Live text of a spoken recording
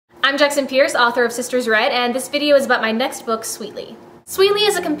I'm Jackson Pearce, author of Sisters Red, and this video is about my next book, Sweetly. Sweetly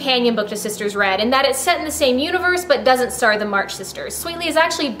is a companion book to Sisters Red in that it's set in the same universe but doesn't star the March sisters. Sweetly is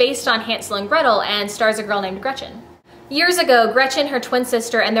actually based on Hansel and Gretel and stars a girl named Gretchen. Years ago, Gretchen, her twin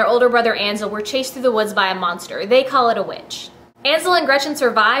sister, and their older brother Ansel were chased through the woods by a monster. They call it a witch. Ansel and Gretchen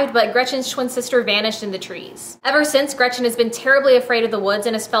survived, but Gretchen's twin sister vanished in the trees. Ever since, Gretchen has been terribly afraid of the woods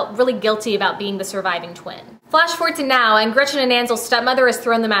and has felt really guilty about being the surviving twin. Flash forward to now, and Gretchen and Ansel's stepmother has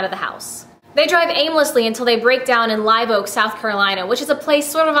thrown them out of the house. They drive aimlessly until they break down in Live Oak, South Carolina, which is a place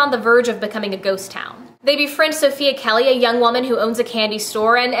sort of on the verge of becoming a ghost town. They befriend Sophia Kelly, a young woman who owns a candy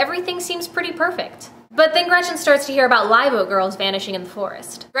store, and everything seems pretty perfect. But then Gretchen starts to hear about Live Oak girls vanishing in the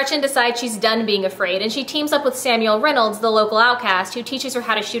forest. Gretchen decides she's done being afraid, and she teams up with Samuel Reynolds, the local outcast, who teaches her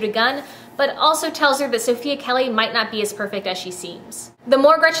how to shoot a gun, but also tells her that Sophia Kelly might not be as perfect as she seems. The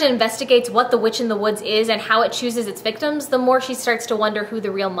more Gretchen investigates what the witch in the woods is and how it chooses its victims, the more she starts to wonder who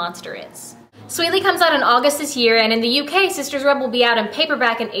the real monster is. Sweetly comes out in August this year, and in the UK, Sisters Red will be out in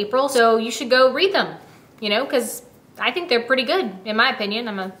paperback in April, so you should go read them. You know, because I think they're pretty good, in my opinion.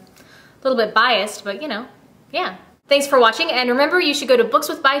 I'm a little bit biased, but you know, yeah. Thanks for watching, and remember you should go to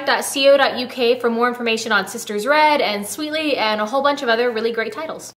bookswithbite.co.uk for more information on Sisters Red and Sweetly and a whole bunch of other really great titles.